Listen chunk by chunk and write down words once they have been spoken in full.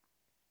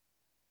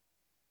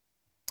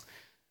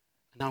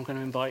Now I'm going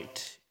to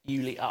invite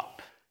Yuli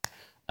up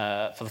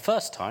for the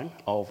first time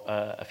of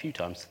a few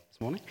times this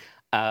morning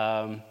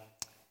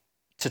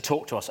to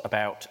talk to us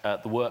about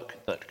the work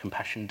that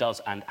Compassion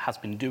does and has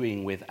been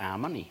doing with our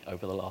money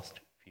over the last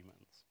few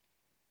months.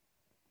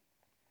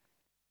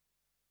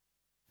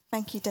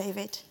 Thank you,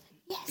 David.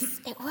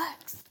 Yes, it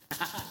works.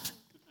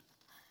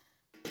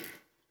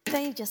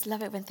 Don't you just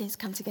love it when things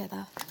come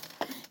together?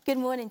 Good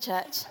morning,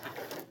 church.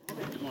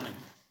 Good morning.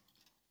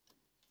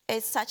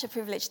 It's such a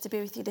privilege to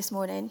be with you this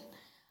morning.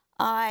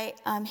 I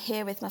am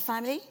here with my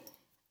family,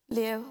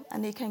 Leo,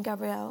 Anika and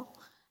Gabrielle.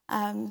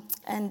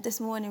 And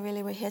this morning,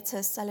 really, we're here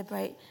to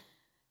celebrate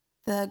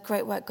the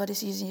great work God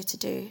is using you to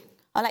do.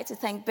 I'd like to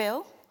thank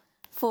Bill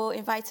for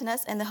inviting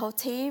us and the whole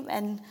team,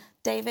 and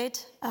David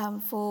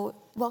for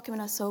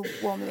welcoming us so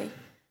warmly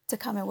to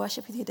come and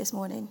worship with you this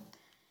morning.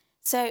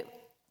 So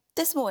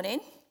this morning,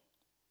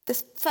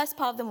 this first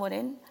part of the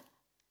morning,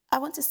 I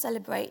want to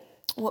celebrate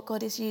what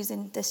God is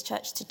using this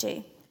church to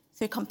do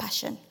through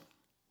Compassion.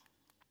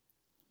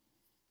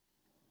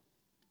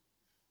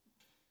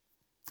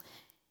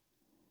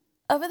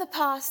 Over the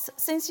past,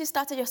 since you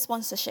started your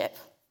sponsorship,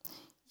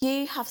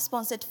 you have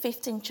sponsored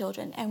 15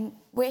 children, and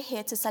we're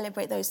here to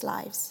celebrate those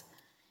lives.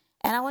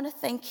 And I want to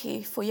thank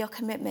you for your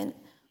commitment,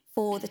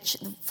 for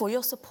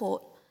your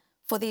support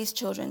for these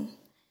children.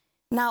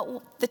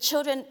 Now, the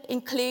children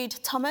include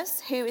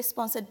Thomas, who is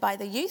sponsored by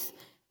the youth.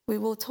 We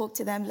will talk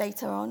to them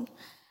later on.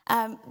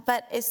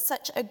 But it's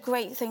such a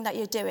great thing that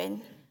you're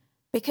doing,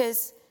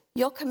 because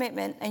your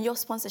commitment and your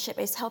sponsorship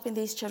is helping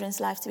these children's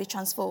lives to be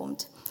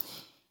transformed.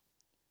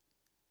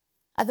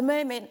 At the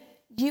moment,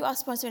 you are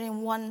sponsoring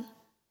in one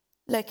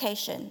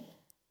location.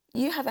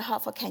 You have a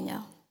heart for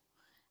Kenya,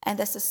 and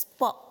there's a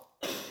spot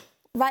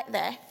right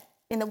there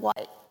in the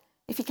white,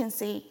 if you can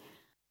see.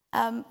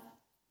 And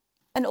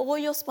all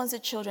your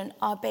sponsored children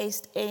are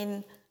based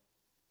in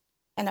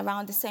and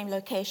around the same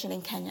location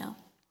in Kenya.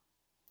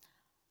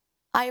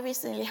 I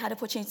recently had the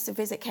opportunity to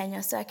visit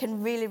Kenya, so I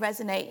can really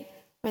resonate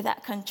with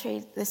that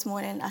country this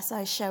morning as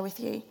I share with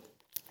you.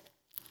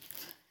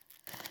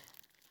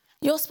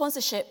 Your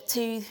sponsorship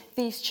to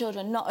these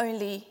children not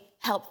only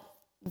help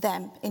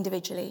them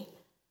individually,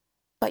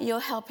 but you're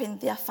helping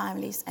their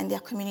families and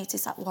their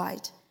communities at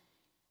wide.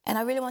 And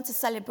I really want to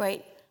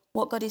celebrate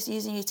what God is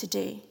using you to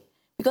do.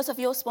 Because of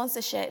your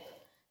sponsorship,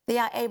 they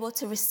are able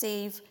to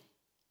receive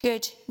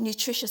good,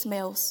 nutritious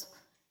meals.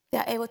 They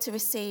are able to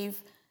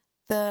receive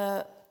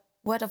the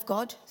Word of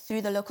God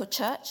through the local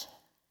church,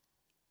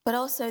 but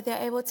also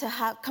they're able to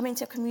come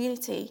into a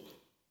community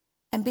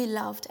and be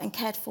loved and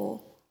cared for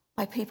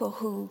by people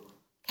who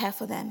care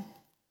for them.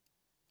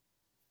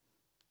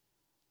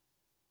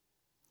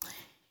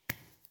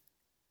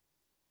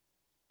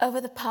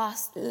 Over the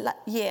past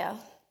year,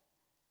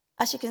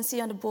 as you can see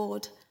on the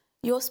board,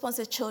 your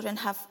sponsored children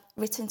have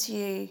written to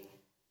you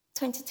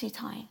 22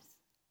 times.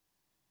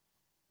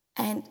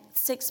 And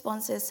 6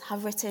 sponsors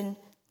have written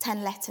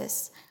 10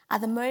 letters.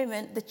 At the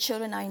moment, the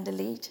children are in the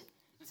lead.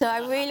 So I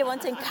really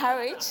want to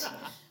encourage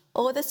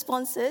all the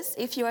sponsors.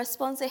 If you're a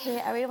sponsor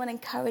here, I really want to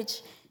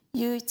encourage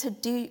you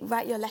to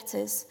write your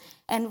letters.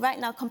 And right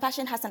now,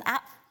 Compassion has an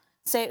app.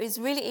 So it's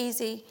really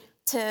easy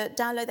to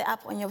download the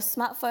app on your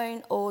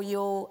smartphone or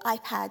your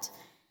iPad,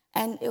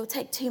 and it will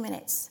take 2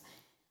 minutes.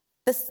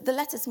 The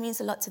letters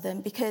means a lot to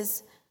them,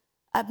 because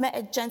I've met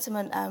a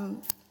gentleman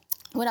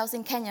when I was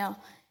in Kenya.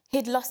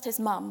 He'd lost his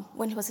mum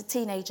when he was a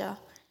teenager.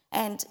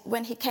 And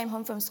when he came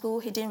home from school,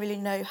 he didn't really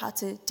know how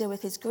to deal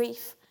with his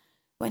grief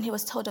when he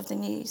was told of the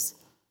news.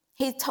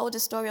 He told the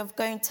story of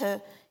going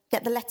to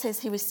get the letters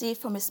he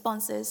received from his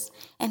sponsors,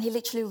 and he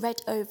literally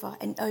read over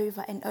and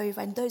over and over.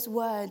 And those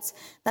words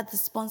that the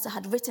sponsor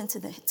had written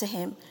to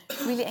him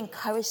really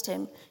encouraged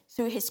him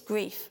through his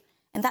grief.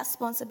 And that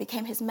sponsor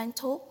became his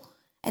mentor.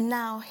 And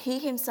now he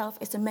himself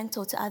is a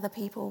mentor to other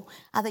people,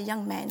 other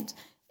young men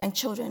and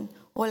children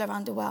all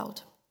around the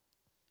world.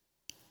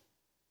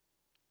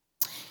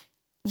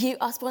 You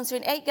are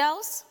sponsoring 8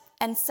 girls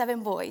and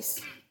 7 boys.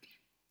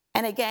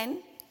 And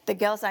again, the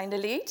girls are in the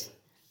lead.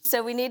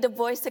 So we need the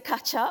boys to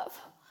catch up.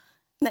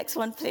 Next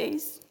one,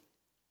 please.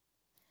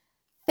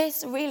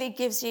 This really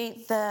gives you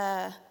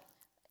that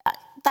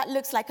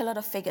looks like a lot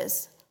of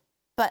figures,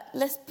 but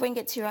let's bring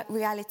it to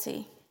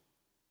reality.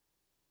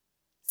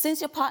 Since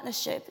your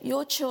partnership,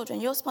 your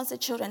children, your sponsored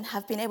children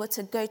have been able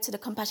to go to the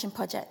Compassion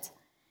Project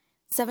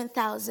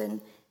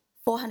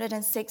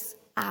 7,406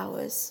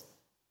 hours.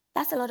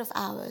 That's a lot of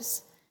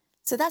hours.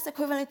 So that's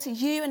equivalent to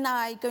you and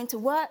I going to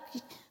work,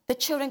 the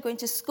children going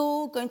to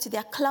school, going to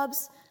their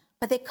clubs,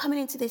 but they're coming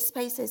into these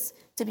spaces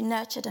to be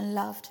nurtured and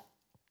loved.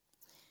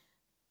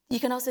 You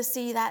can also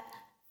see that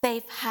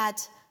they've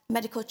had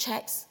medical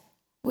checks.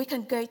 We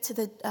can go to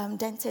the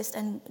dentist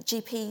and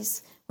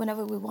GPs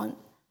whenever we want,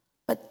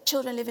 but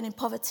children living in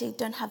poverty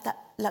don't have that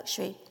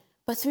luxury.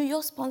 But through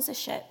your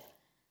sponsorship,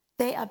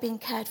 they are being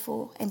cared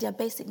for and their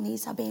basic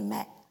needs are being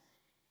met.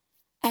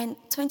 And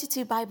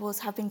 22 Bibles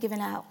have been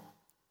given out.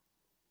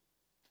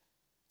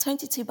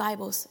 22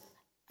 Bibles.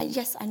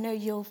 Yes, I know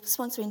you're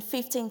sponsoring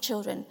 15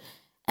 children,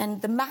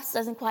 and the maths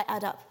doesn't quite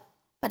add up.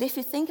 But if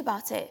you think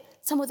about it,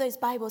 some of those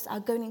Bibles are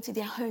going into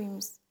their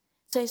homes.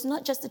 So it's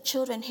not just the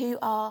children who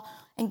are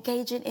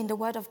engaging in the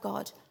Word of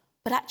God,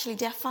 but actually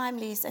their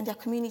families and their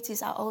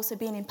communities are also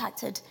being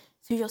impacted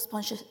through your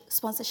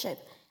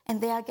sponsorship,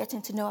 and they are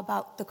getting to know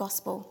about the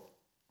gospel.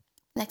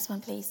 Next one,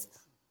 please.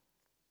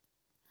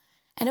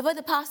 And over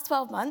the past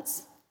 12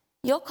 months,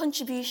 your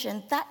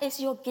contribution, that is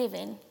your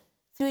giving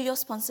through your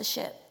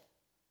sponsorship,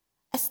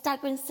 a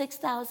staggering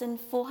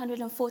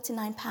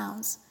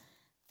 £6,449.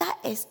 That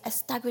is a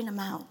staggering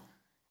amount.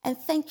 And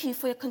thank you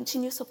for your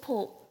continued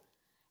support.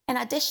 And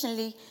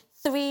additionally,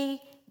 3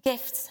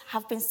 gifts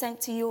have been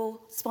sent to your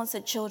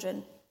sponsored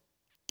children.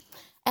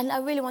 And I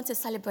really want to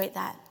celebrate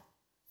that.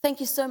 Thank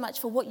you so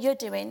much for what you're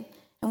doing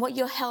and what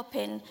you're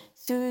helping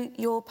through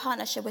your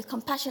partnership with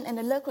Compassion and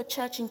the local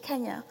church in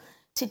Kenya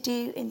to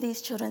do in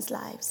these children's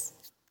lives.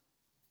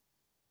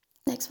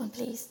 Next one,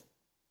 please.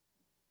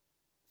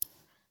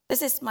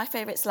 This is my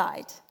favorite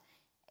slide.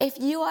 If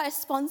you are a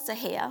sponsor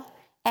here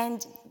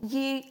and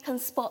you can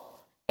spot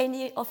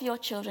any of your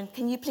children,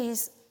 can you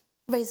please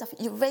raise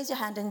your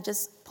hand and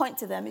just point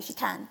to them if you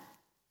can?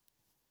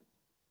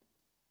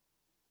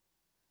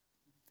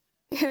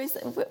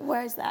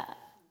 Where is that?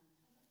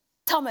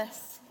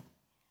 Thomas.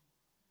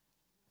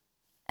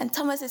 And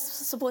Thomas is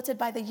supported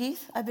by the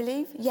youth, I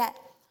believe. Yeah.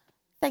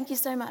 Thank you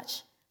so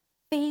much.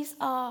 These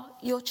are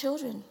your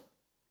children.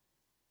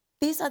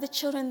 These are the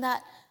children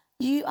that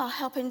you are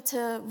helping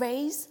to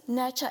raise,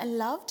 nurture, and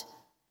love.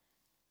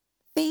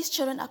 These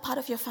children are part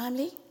of your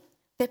family.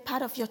 They're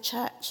part of your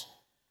church.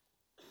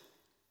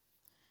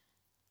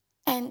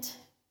 And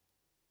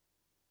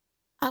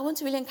I want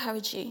to really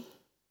encourage you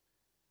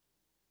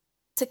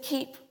to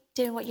keep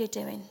doing what you're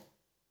doing.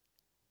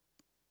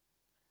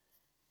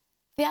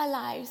 Their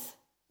lives,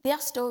 their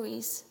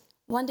stories,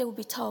 one day will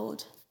be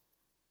told.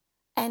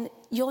 And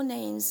your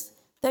names,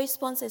 those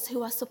sponsors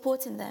who are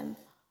supporting them,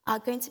 are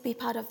going to be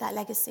part of that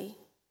legacy.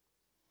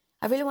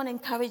 I really want to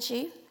encourage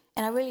you,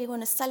 and I really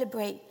want to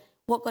celebrate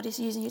what God is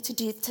using you to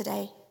do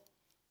today.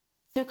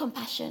 Through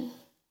compassion,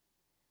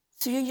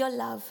 through your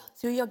love,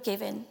 through your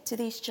giving to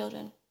these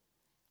children.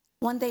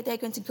 One day they're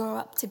going to grow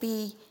up to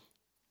be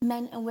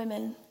men and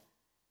women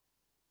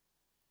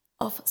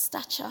of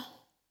stature,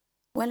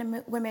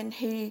 women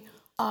who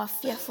are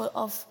fearful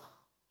of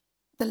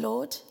the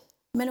Lord,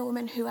 men and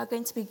women who are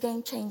going to be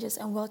game changers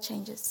and world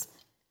changers.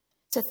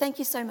 So thank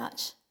you so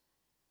much.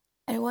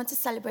 And I want to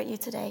celebrate you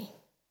today.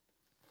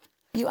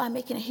 You are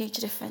making a huge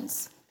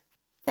difference.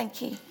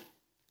 Thank you.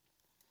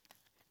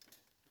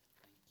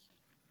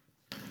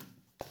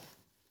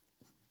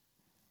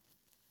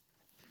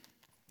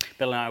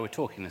 Bill and I were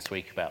talking this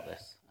week about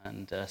this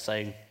and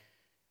saying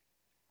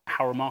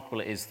how remarkable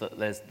it is that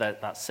there's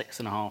that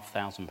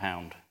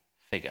 £6,500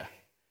 figure.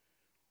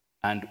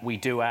 And we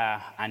do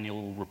our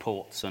annual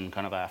reports and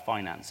kind of our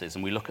finances,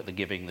 and we look at the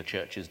giving the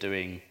church is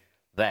doing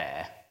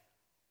there,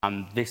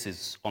 and this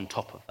is on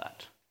top of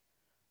that.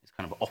 It's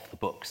kind of off the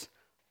books.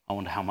 I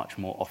wonder how much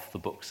more off the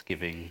books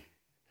giving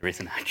there is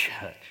in our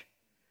church.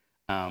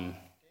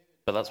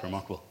 But that's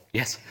remarkable.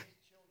 Yes?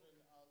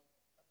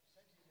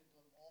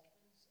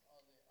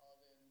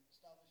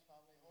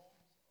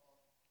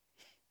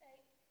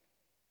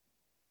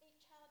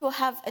 Will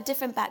have a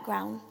different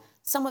background.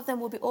 Some of them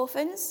will be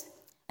orphans,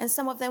 and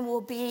some of them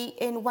will be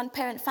in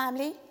one-parent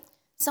family.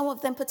 Some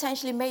of them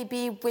potentially may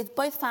be with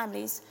both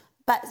families,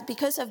 but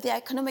because of their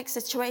economic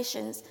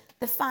situations,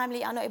 the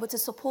family are not able to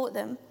support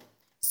them.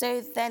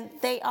 So then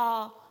they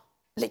are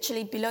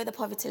literally below the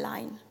poverty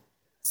line.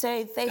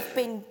 So they've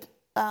been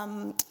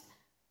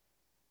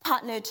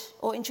partnered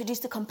or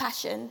introduced to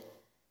Compassion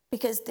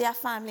because their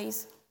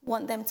families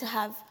want them to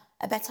have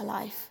a better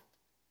life.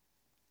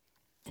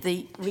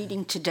 The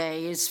reading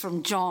today is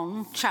from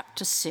John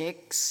chapter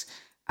 6,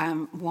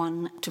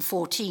 1 to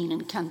 14,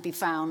 and can be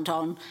found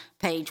on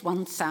page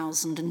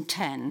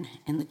 1010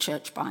 in the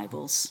church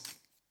Bibles.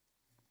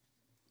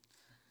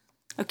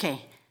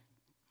 Okay,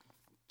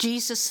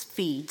 Jesus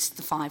feeds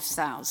the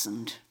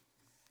 5,000.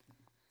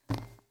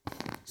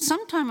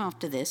 Sometime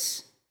after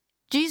this,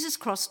 Jesus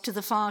crossed to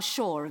the far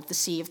shore of the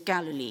Sea of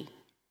Galilee,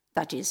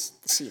 that is,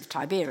 the Sea of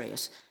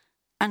Tiberias,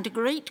 and a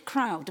great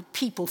crowd of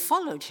people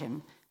followed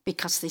him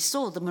because they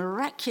saw the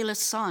miraculous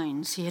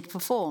signs he had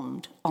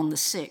performed on the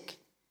sick.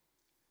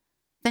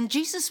 Then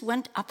Jesus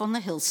went up on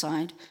the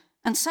hillside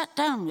and sat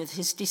down with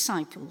his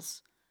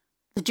disciples.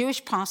 The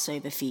Jewish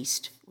Passover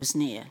feast was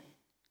near.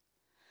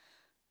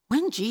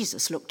 When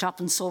Jesus looked up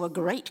and saw a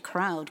great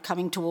crowd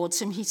coming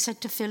towards him, he said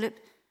to Philip,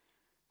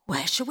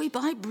 "Where shall we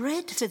buy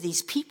bread for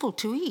these people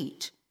to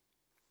eat?"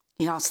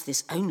 He asked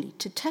this only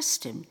to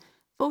test him,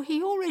 for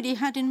he already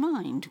had in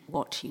mind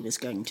what he was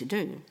going to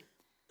do.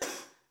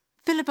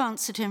 Philip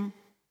answered him,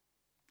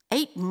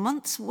 8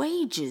 months'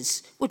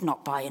 wages would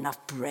not buy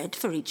enough bread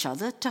for each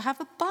other to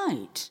have a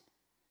bite.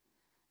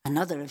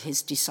 Another of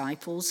his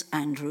disciples,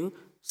 Andrew,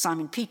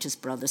 Simon Peter's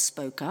brother,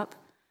 spoke up.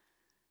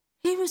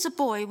 "Here is a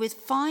boy with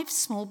 5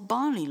 small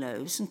barley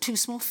loaves and 2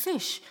 small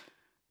fish,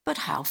 but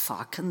how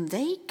far can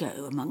they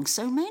go among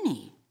so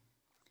many?"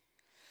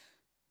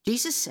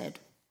 Jesus said,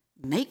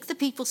 "Make the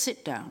people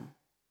sit down."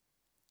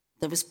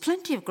 There was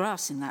plenty of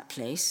grass in that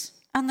place,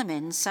 and the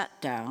men sat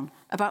down,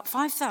 about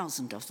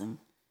 5,000 of them.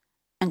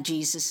 And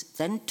Jesus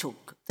then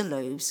took the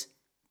loaves,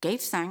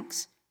 gave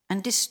thanks,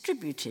 and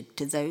distributed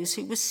to those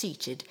who were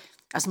seated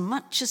as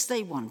much as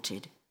they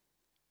wanted.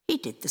 He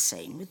did the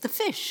same with the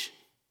fish.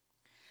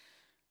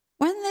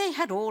 When they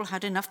had all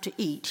had enough to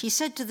eat, he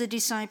said to the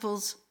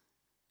disciples,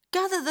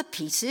 "Gather the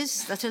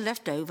pieces that are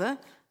left over,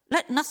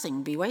 let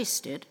nothing be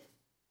wasted."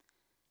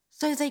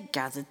 So they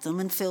gathered them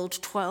and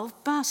filled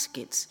 12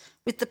 baskets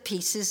with the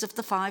pieces of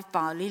the 5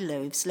 barley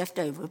loaves left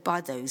over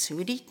by those who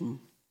had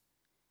eaten.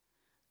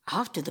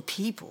 After the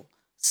people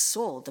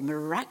saw the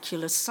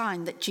miraculous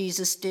sign that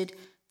Jesus did,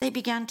 they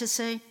began to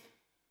say,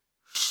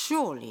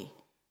 "Surely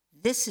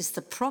this is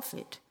the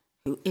prophet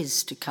who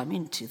is to come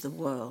into the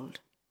world."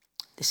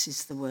 This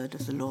is the word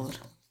of the Lord.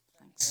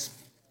 Thanks.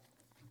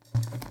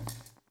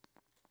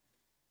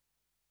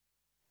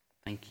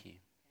 Thank you.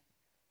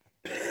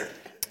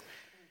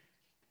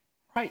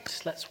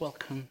 Right, let's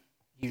welcome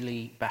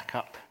Yuli back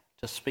up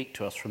to speak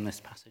to us from this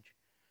passage.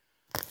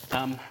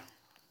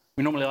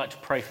 We normally like to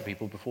pray for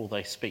people before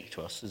they speak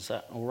to us. Is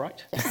that all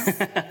right? Yes,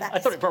 I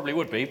thought it probably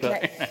would be,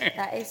 but...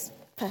 That is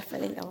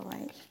perfectly all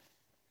right.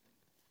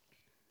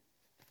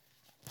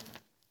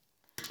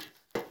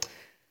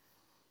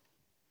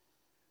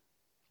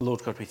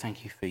 Lord God, we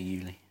thank you for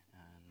Yuli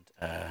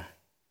and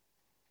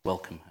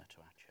welcome her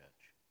to our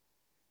church.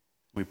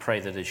 We pray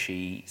that as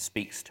she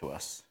speaks to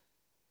us,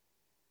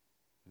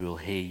 we will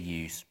hear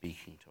you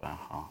speaking to our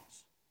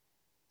hearts.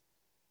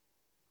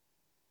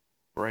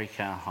 Break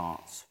our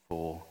hearts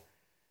for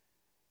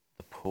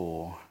the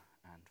poor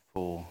and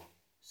for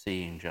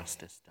seeing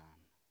justice done.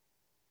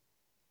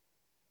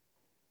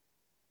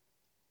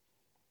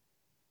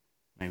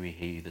 May we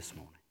hear you this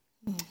morning.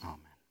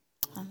 Amen.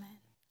 Amen.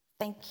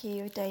 Thank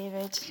you,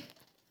 David.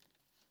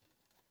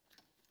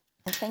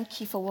 And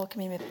thank you for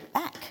welcoming me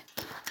back.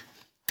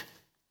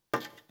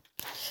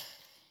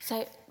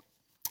 So,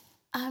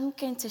 I'm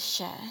going to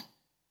share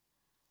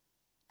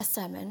a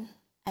sermon,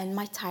 and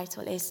my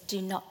title is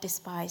 "Do Not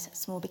Despise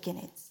Small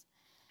Beginnings."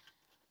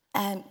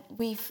 And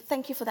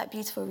thank you for that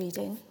beautiful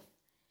reading.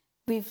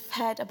 We've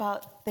heard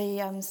about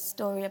the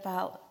story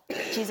about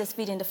Jesus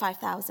feeding the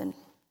 5,000.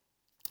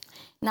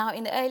 Now,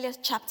 in the earlier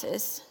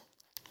chapters,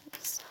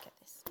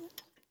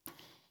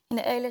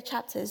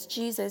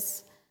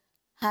 Jesus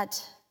had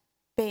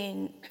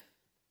been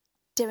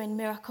doing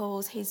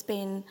miracles. He's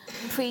been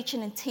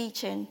preaching and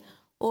teaching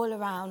all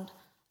around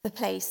the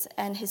place,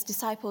 and his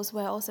disciples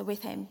were also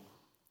with him.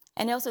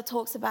 And he also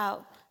talks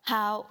about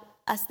how,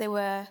 as they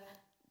were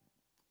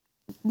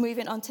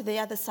moving on to the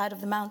other side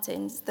of the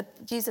mountains,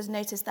 Jesus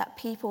noticed that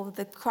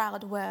the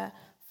crowd were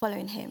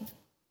following him.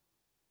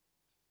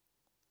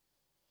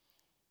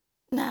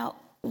 Now,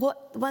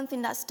 one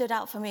thing that stood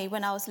out for me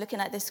when I was looking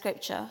at this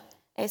scripture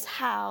is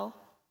how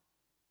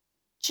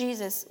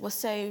Jesus was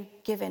so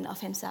given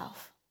of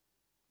himself.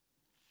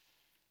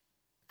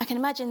 I can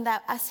imagine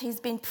that as he's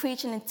been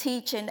preaching and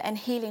teaching and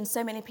healing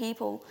so many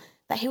people,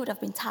 that he would have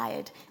been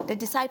tired. The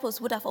disciples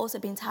would have also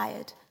been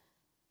tired.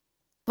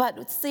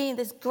 But seeing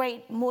this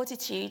great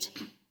multitude,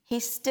 he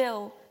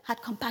still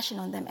had compassion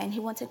on them and he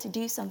wanted to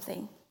do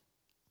something.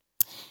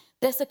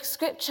 There's a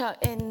scripture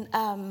in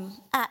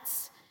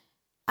Acts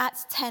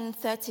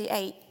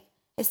 10:38.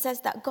 It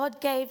says that God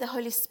gave the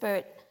Holy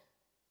Spirit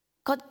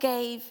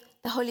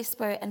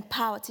and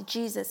power to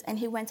Jesus, and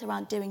he went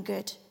around doing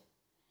good.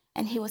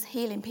 And he was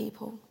healing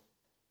people.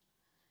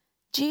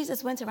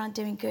 Jesus went around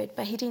doing good,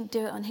 but he didn't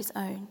do it on his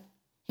own.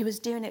 He was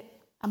doing it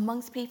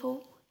amongst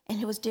people, and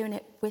he was doing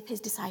it with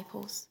his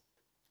disciples.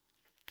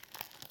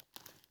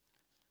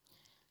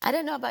 I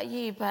don't know about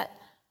you, but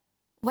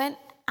when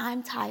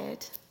I'm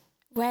tired,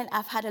 when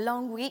I've had a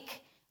long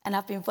week and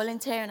I've been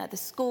volunteering at the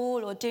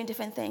school or doing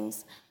different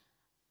things,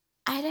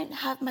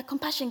 my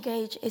compassion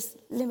gauge is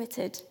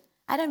limited.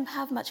 I don't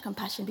have much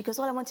compassion because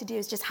all I want to do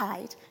is just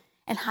hide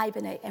and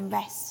hibernate and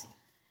rest.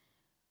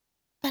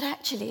 But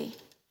actually,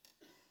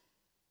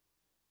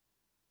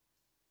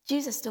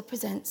 Jesus still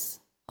presents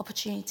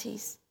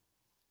opportunities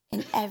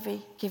in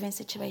every given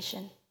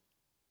situation.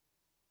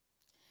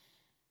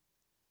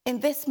 In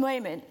this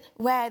moment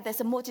where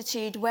there's a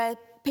multitude, where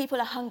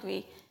people are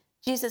hungry,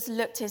 Jesus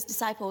looked to his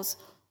disciples,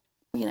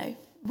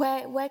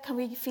 where can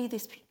we feed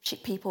these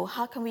people?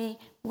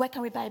 Where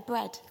can we buy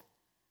bread?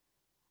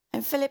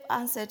 And Philip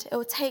answered, it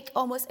will take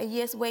almost a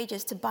year's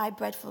wages to buy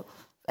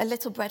a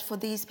little bread for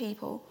these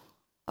people.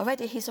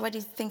 He's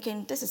already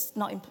thinking, this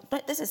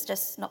is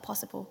just not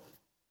possible.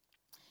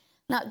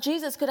 Now,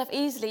 Jesus could have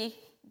easily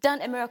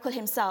done a miracle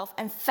himself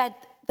and fed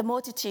the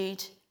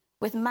multitude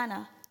with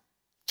manna,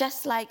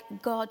 just like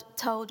God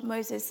told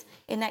Moses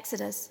in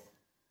Exodus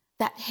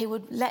that he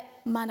would let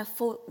manna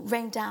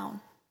rain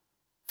down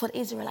for the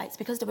Israelites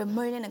because they were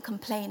moaning and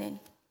complaining.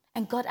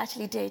 And God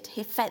actually did.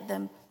 He fed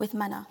them with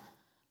manna.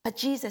 But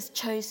Jesus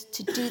chose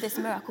to do this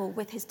miracle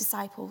with his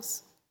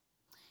disciples.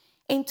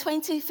 In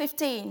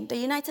 2015, the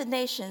United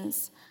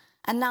Nations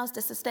announced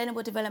the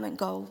Sustainable Development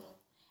Goal.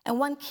 And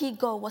one key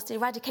goal was to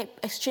eradicate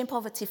extreme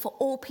poverty for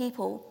all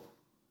people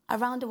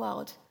around the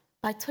world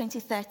by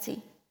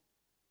 2030.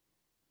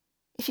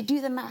 If you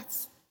do the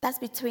maths, that's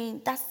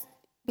between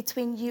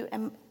you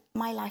and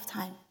my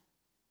lifetime.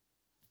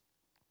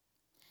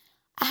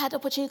 I had the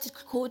opportunity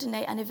to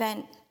coordinate an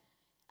event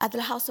at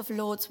the House of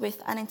Lords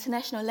with an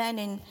international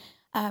learning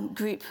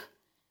group,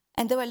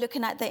 and they were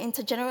looking at the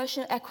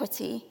intergenerational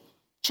equity,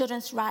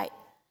 children's rights,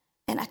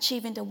 and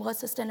achieving the World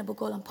Sustainable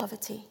Goal on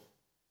poverty.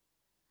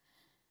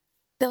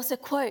 There was a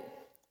quote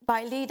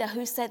by a leader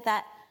who said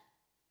that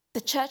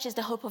the church is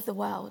the hope of the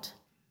world.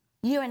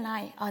 You and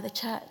I are the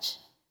church.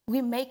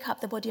 We make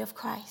up the body of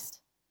Christ.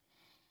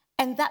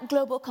 And that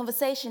global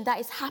conversation that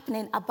is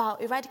happening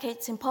about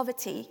eradicating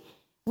poverty,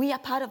 we are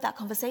part of that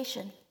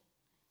conversation.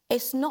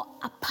 It's not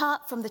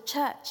apart from the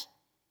church.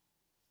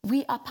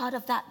 We are part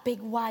of that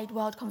big, wide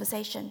world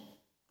conversation.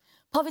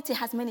 Poverty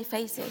has many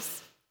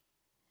faces.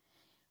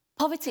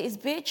 Poverty is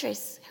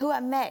Beatrice, who I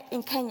met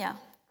in Kenya.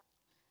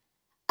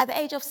 At the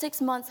age of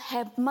 6 months,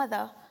 her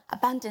mother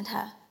abandoned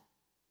her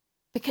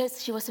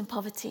because she was in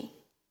poverty.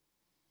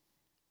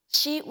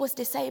 She was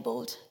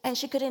disabled and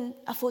she couldn't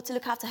afford to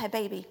look after her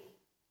baby.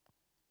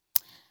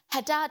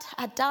 Her dad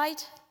had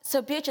died,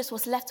 so Beatrice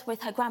was left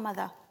with her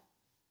grandmother.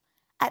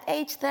 At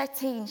age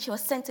 13, she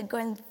was sent to go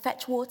and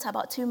fetch water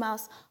about 2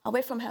 miles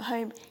away from her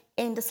home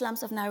in the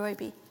slums of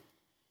Nairobi.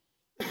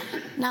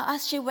 Now,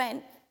 as she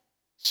went,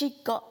 she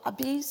got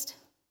abused,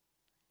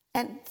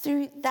 and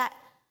through that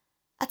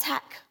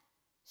attack,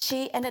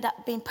 she ended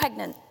up being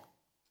pregnant.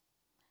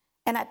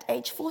 And at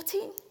age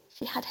 14,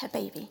 she had her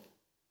baby.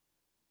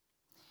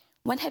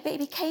 When her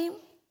baby came,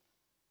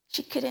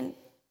 she couldn't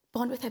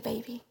bond with her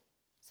baby,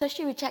 so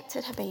she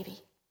rejected her baby.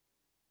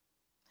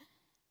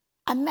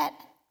 I met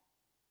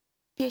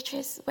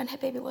Beatrice when her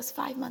baby was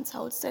 5 months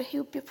old, so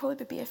he'll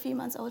probably be a few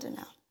months older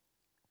now.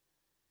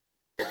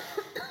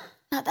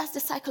 Now that's the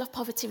cycle of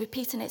poverty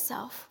repeating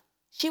itself.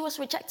 She was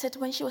rejected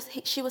when she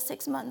was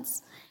 6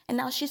 months, and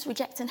now she's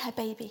rejecting her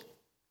baby.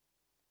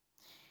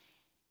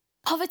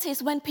 Poverty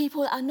is when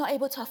people are not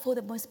able to afford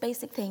the most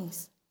basic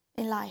things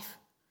in life.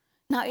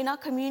 Now, in our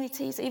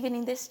communities, even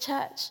in this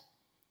church,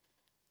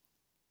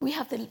 we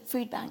have the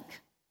food bank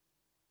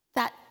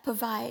that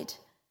provide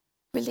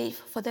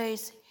relief for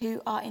those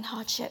who are in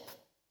hardship.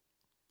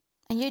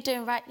 And you're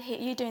doing right here,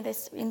 you're doing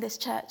this in this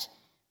church.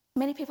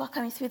 Many people are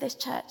coming through this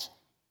church,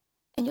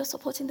 and you're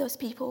supporting those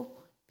people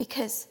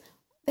because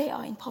they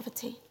are in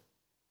poverty.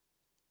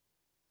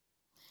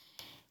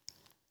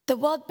 The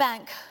World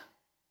Bank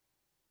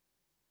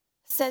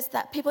says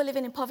that people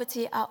living in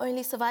poverty are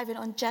only surviving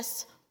on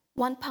just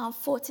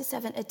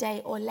 £1.47 a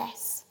day or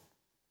less.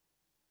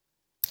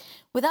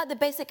 Without the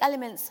basic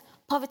elements,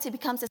 poverty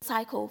becomes a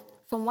cycle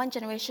from one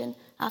generation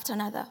after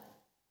another.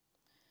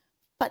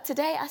 But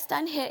today I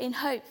stand here in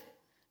hope,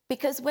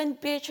 because when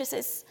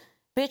Beatrice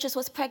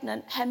was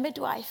pregnant, her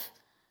midwife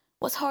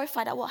was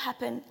horrified at what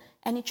happened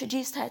and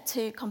introduced her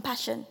to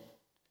compassion.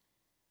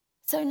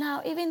 So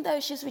now, even though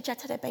she's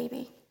rejected her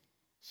baby,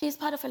 she's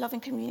part of a loving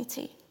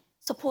community,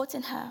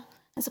 supporting her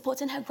and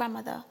supporting her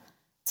grandmother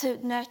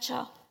to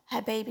nurture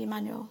her baby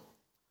Manuel.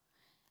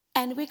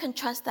 And we can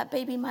trust that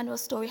baby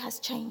Manuel's story has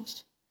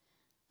changed.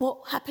 What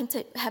happened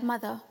to her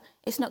mother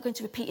is not going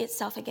to repeat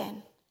itself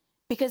again,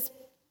 because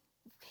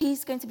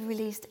he's going to be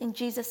released in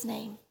Jesus'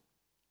 name.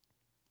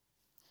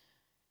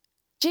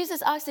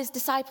 Jesus asked his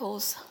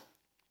disciples,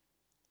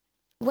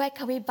 where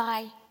can we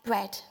buy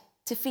bread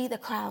to feed the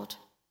crowd?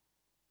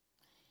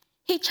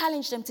 He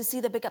challenged them to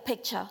see the bigger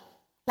picture.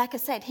 Like I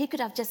said, he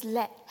could have just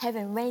let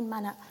heaven rain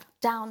manna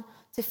down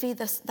to feed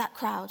that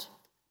crowd.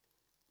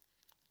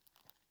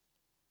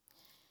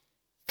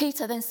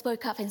 Peter then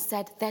spoke up and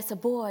said, there's a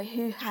boy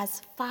who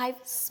has 5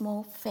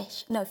 small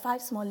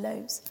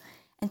loaves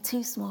and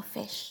 2 small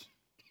fish.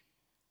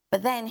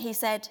 But then he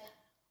said,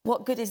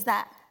 what good is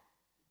that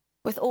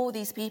with all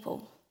these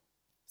people?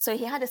 So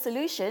he had a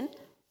solution,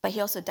 but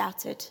he also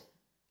doubted.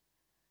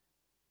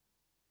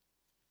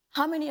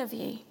 How many of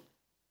you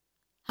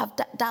have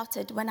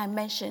doubted when I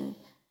mentioned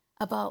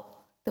about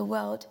the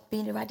world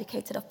being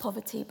eradicated of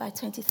poverty by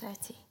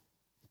 2030?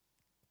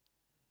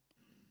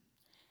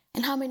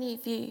 And how many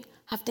of you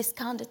have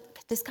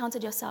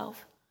discounted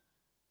yourself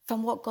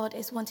from what God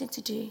is wanting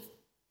to do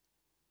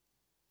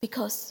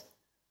because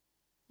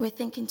we're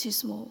thinking too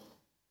small,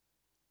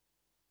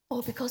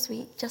 or because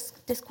we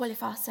just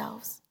disqualify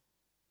ourselves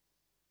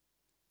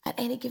at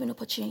any given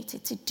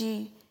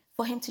opportunity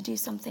for him to do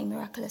something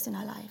miraculous in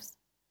our lives?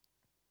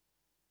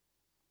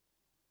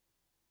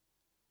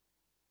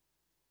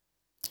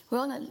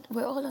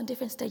 We're all on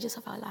different stages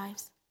of our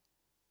lives.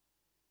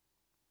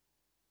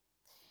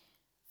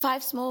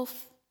 5 small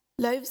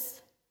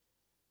loaves,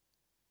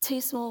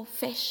 2 small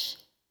fish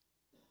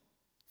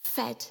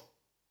fed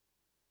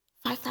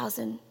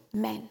 5,000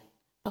 men.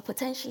 But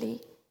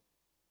potentially,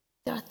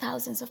 there are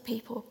thousands of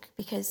people,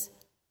 because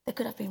there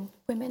could have been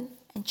women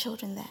and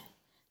children there.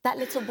 That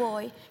little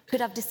boy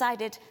could have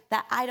decided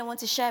that I don't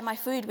want to share my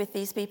food with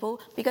these people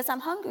because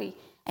I'm hungry.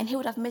 And he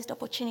would have missed the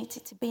opportunity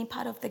to be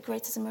part of the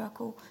greatest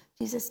miracle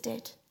Jesus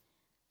did.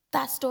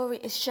 That story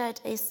is shared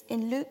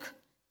in Luke,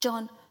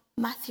 John,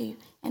 Matthew,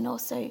 and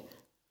also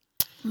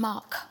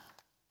Mark.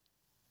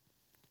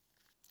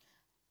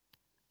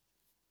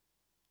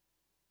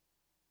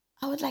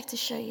 I would like to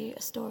show you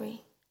a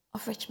story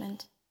of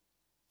Richmond.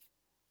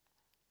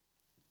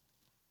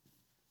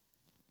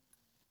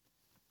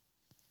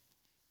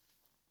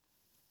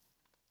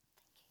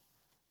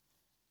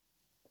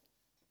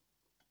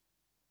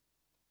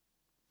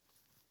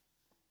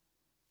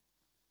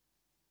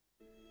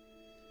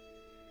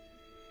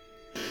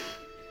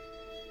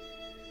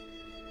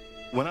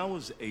 When I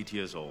was 8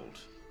 years old,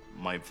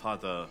 my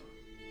father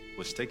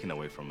was taken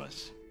away from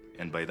us.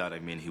 And by that I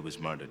mean he was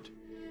murdered.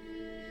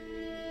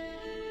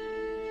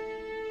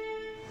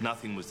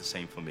 Nothing was the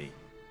same for me.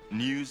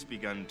 News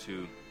began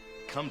to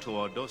come to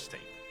our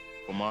doorstep.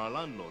 From our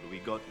landlord, we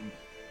got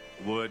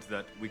word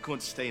that we couldn't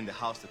stay in the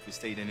house that we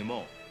stayed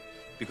anymore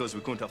because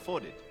we couldn't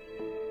afford it.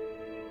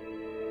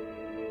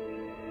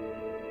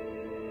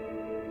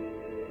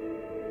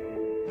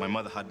 My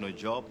mother had no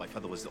job. My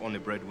father was the only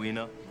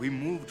breadwinner. We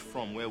moved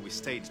from where we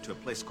stayed to a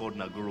place called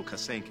Naguru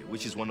Kasenke,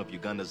 which is one of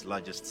Uganda's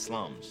largest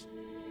slums.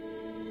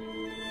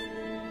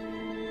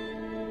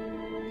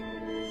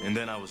 And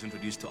then I was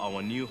introduced to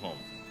our new home,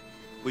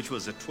 which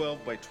was a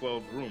 12 by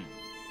 12 room.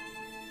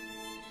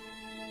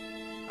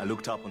 I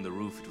looked up on the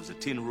roof. It was a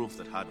tin roof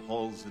that had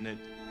holes in it.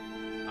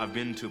 I've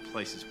been to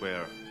places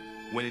where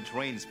when it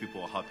rains,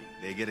 people are happy.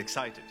 They get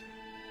excited.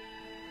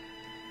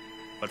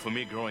 But for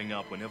me, growing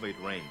up, whenever it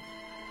rained,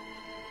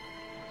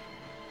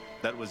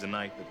 that was the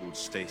night that we would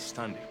stay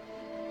standing.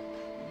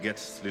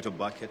 Get little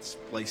buckets,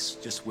 place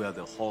just where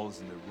the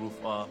holes in the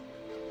roof are,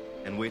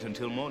 and wait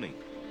until morning.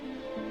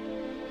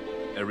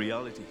 A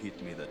reality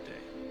hit me that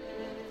day.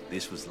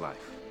 This was life.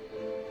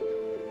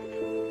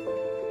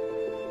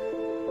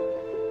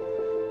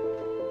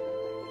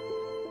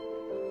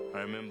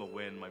 I remember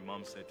when my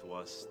mom said to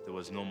us there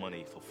was no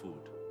money for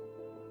food.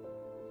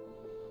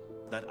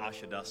 That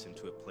ushered us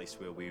into a place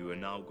where we were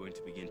now going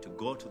to begin to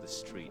go to the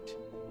street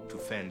to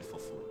fend for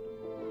food.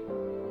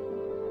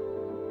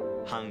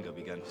 Hunger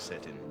began to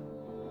set in,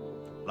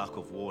 lack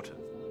of water.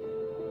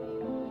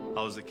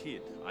 I was a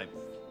kid. I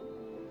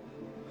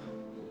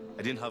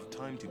didn't have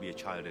time to be a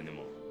child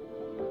anymore.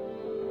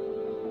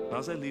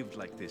 As I lived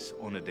like this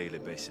on a daily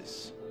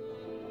basis,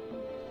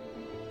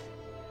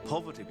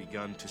 poverty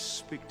began to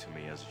speak to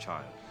me as a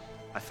child.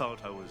 I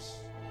felt I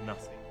was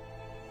nothing.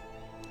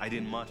 I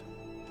didn't matter.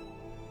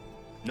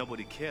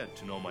 Nobody cared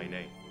to know my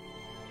name.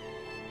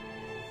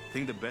 I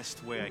think the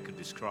best way I could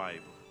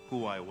describe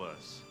who I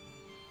was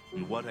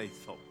and what I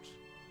thought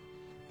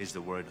is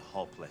the word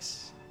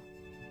hopeless.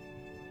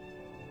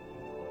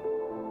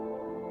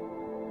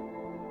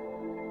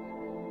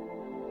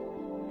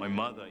 My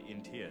mother,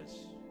 in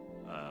tears,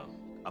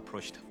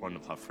 approached one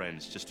of her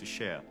friends just to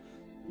share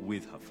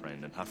with her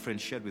friend, and her friend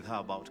shared with her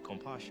about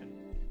Compassion.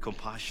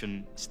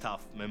 Compassion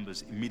staff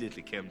members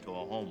immediately came to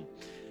our home.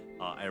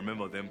 I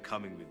remember them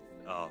coming with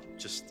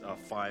just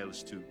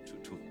files to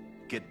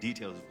get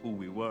details of who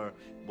we were,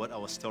 what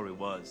our story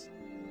was.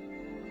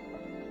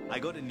 I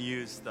got the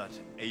news that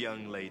a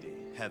young lady,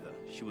 Heather,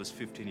 she was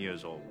 15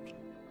 years old,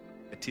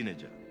 a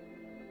teenager.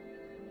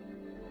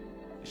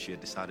 She had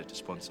decided to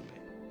sponsor me.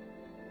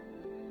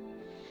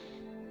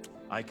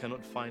 I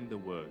cannot find the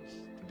words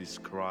to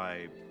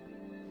describe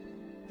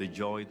the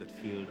joy that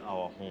filled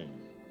our home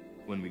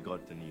when we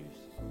got the news.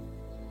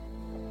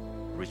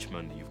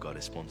 Richmond, you've got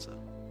a sponsor,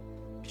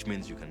 which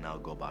means you can now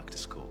go back to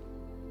school.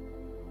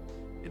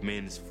 It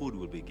means food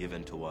will be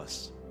given to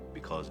us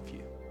because of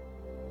you.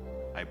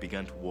 I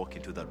began to walk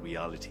into that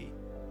reality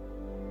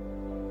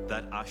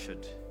that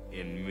ushered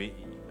in me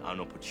an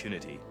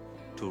opportunity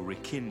to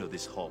rekindle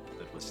this hope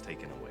that was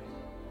taken away.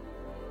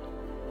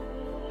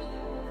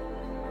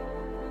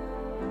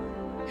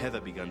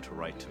 Heather began to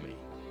write to me.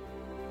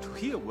 To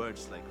hear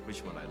words like,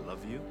 Richmond, I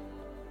love you.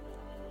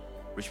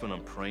 Richmond,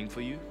 I'm praying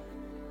for you.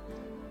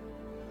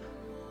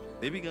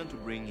 They began to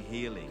bring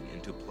healing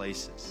into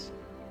places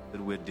that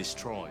were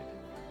destroyed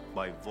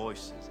by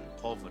voices and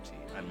poverty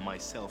and my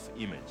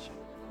self-image.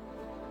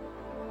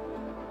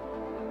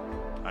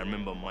 I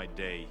remember my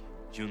day,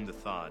 June the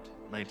 3rd,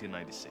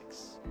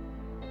 1996.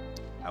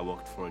 I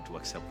walked forward to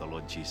accept the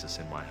Lord Jesus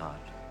in my heart.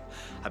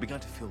 I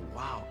began to feel,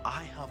 wow,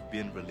 I have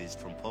been released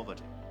from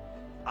poverty.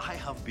 I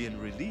have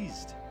been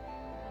released.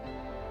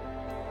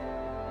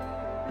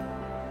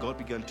 God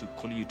began to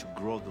continue to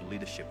grow the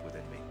leadership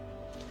within me.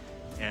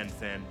 And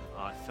then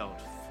I felt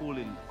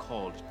fully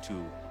called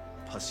to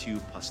pursue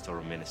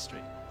pastoral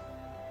ministry.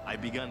 I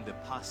began the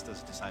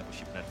Pastors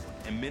Discipleship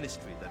Network, a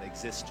ministry that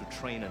exists to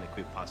train and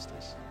equip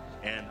pastors.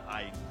 And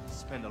I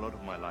spend a lot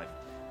of my life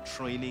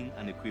training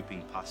and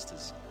equipping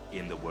pastors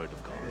in the Word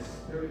of God.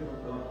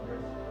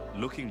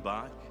 Looking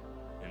back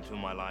into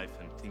my life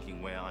and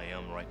thinking where I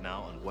am right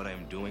now and what I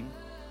am doing,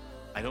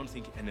 I don't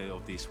think any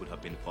of this would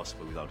have been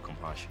possible without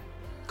compassion.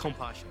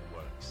 Compassion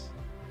works.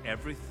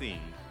 Everything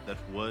that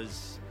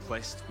was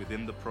placed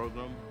within the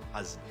program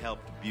has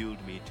helped build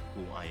me to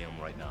who I am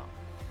right now.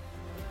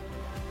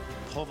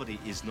 Poverty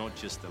is not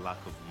just the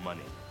lack of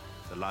money,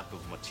 the lack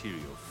of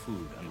material,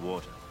 food, and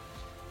water.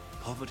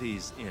 Poverty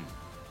is in.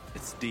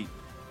 It's deep.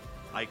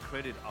 I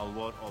credit a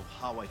lot of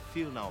how I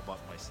feel now about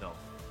myself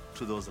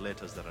to those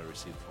letters that I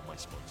received from my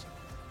sponsor.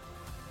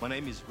 My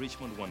name is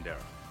Richmond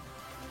Wandera,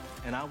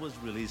 and I was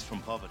released from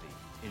poverty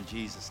in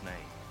Jesus' name.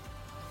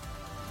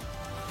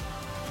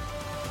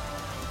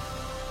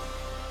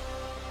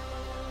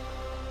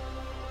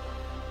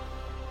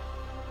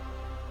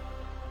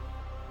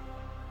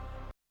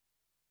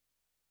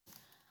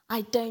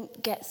 I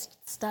don't get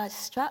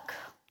starstruck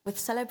with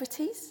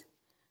celebrities,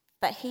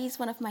 but he's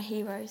one of my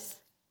heroes.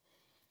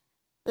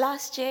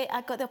 Last year,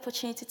 I got the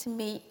opportunity to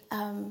meet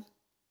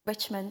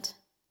Richmond.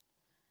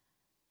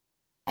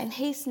 And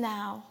he's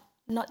now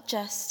not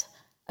just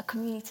a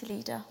community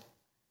leader.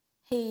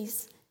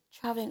 He's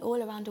traveling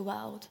all around the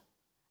world,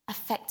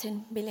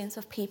 affecting millions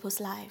of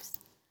people's lives.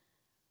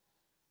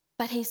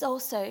 But he's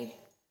also,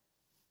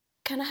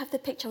 can I have the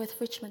picture with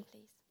Richmond,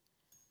 please?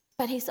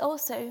 But he's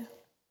also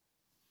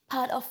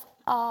part of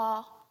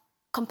our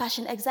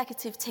Compassion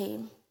executive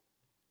team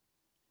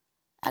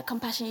at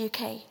Compassion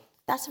UK.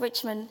 That's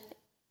Richmond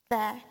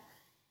there.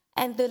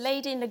 And the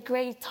lady in the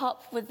grey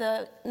top with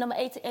the number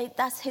 88,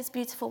 that's his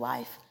beautiful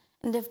wife.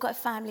 And they've got a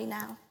family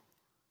now.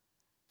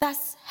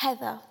 That's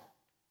Heather.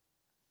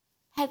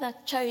 Heather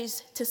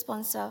chose to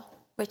sponsor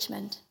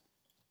Richmond.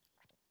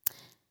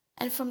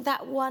 And from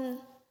that one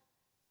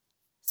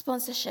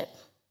sponsorship,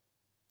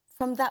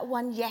 from that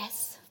one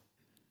yes,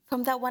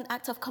 from that one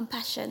act of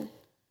compassion,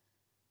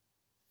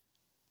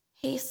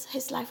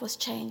 his life was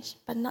changed,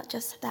 but not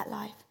just that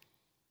life.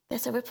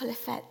 There's a ripple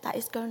effect that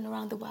is going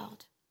around the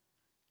world.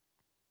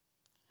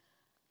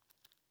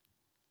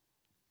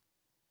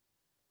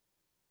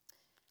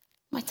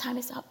 My time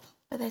is up,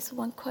 but there's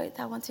one quote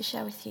that I want to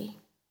share with you.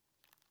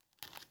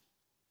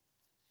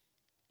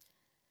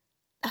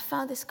 I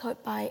found this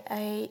quote by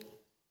a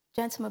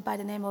gentleman by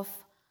the name of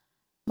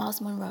Miles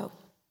Monroe,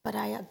 but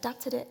I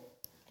adapted it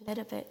a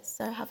little bit,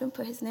 so I haven't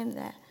put his name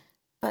there,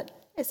 but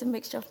it's a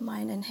mixture of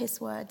mine and his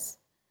words.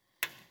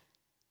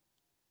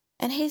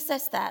 And he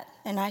says that,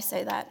 and I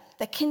say that,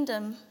 the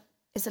kingdom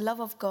is the love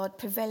of God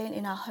prevailing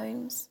in our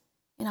homes,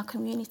 in our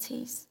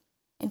communities,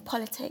 in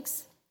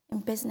politics, in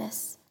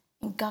business,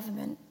 in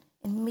government,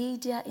 in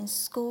media, in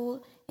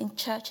school, in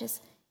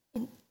churches,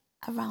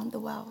 around the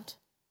world.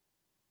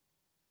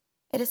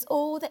 It is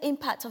all the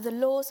impact of the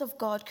laws of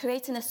God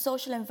creating a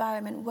social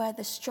environment where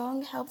the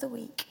strong help the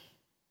weak,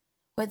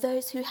 where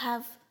those who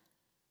have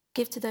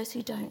give to those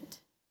who don't.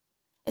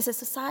 It's a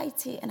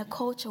society and a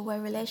culture where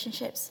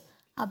relationships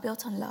are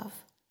built on love.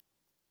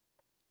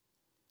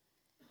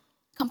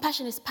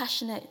 Compassion is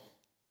passionate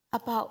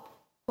about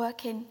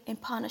working in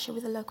partnership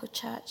with the local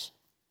church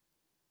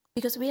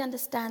because we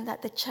understand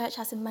that the church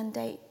has a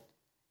mandate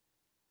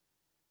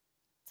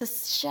to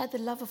share the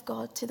love of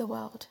God to the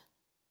world,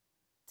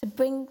 to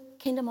bring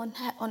kingdom on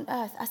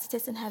earth as it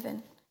is in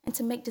heaven, and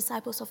to make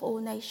disciples of all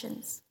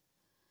nations.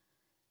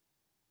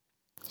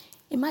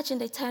 Imagine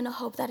the eternal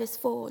hope that is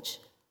forged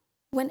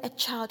when a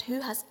child who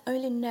has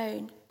only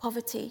known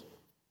poverty,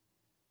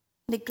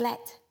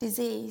 neglect,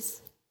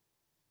 disease,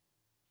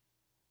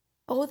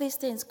 all these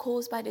things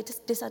caused by the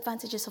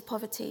disadvantages of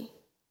poverty,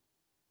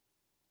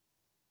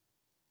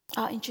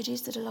 are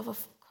introduced to the love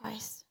of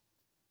Christ.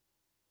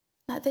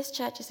 Now, this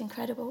church is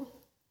incredible.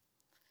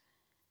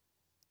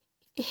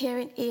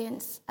 Hearing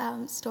Ian's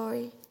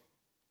story,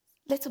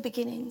 little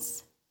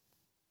beginnings,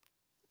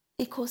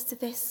 equals to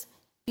this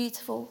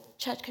beautiful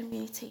church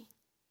community.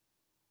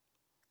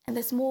 And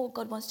there's more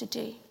God wants to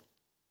do.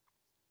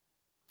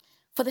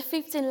 For the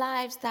 15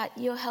 lives that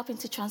you're helping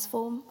to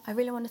transform, I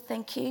really want to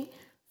thank you.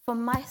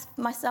 From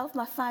myself,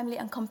 my family,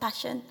 and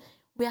Compassion,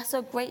 we are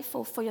so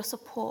grateful for your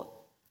support.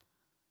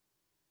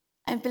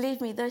 And believe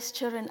me, those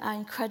children are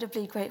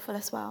incredibly grateful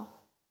as well.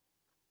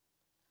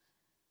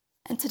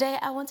 And today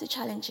I want to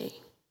challenge you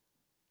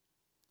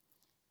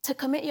to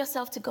commit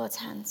yourself to God's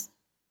hands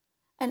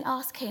and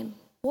ask him,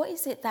 what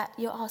is it that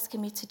you're asking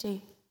me to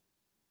do?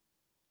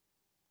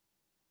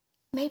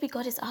 Maybe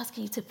God is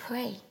asking you to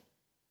pray.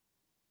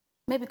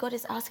 Maybe God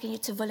is asking you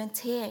to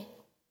volunteer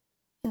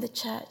in the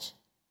church.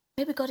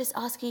 Maybe God is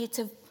asking you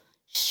to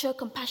show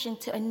compassion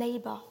to a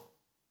neighbor.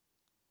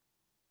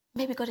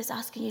 Maybe God is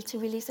asking you to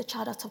release a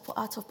child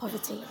out of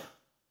poverty.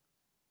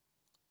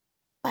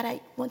 But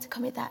I want to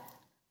commit that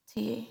to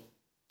you,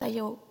 that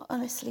you'll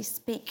honestly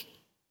speak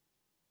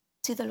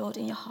to the Lord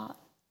in your heart.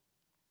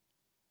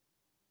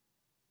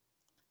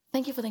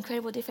 Thank you for the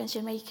incredible difference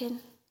you're making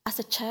as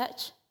a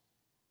church,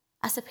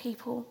 as a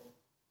people.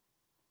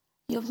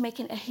 You're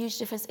making a huge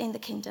difference in the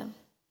kingdom.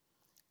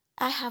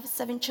 I have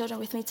 7 children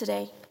with me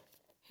today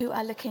who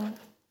are looking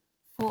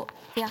for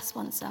their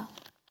sponsor.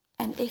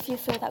 And if you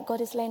feel that God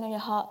is laying on your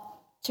heart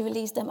to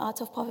release them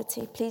out of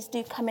poverty, please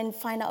do come and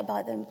find out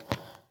about them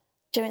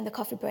during the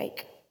coffee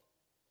break.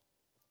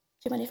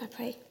 Do you mind if I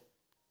pray?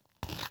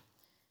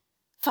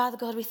 Father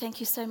God, we thank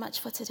you so much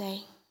for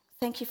today.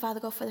 Thank you, Father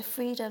God, for the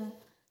freedom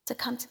to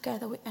come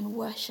together and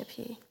worship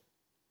you.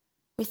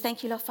 We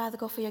thank you, Lord Father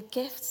God, for your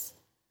gifts,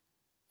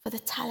 for the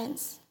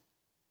talents,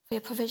 for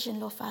your provision,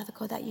 Lord Father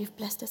God, that you've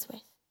blessed us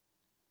with.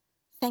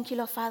 Thank you,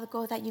 Lord Father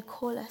God, that you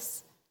call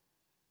us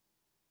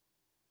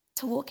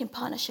to walk in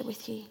partnership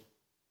with you,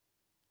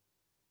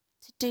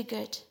 to do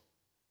good,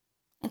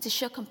 and to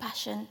show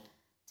compassion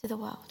to the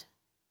world.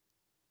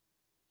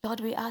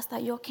 Lord, we ask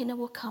that your kingdom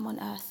will come on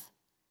earth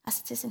as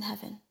it is in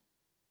heaven.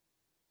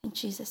 In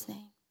Jesus'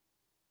 name,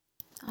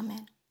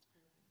 amen.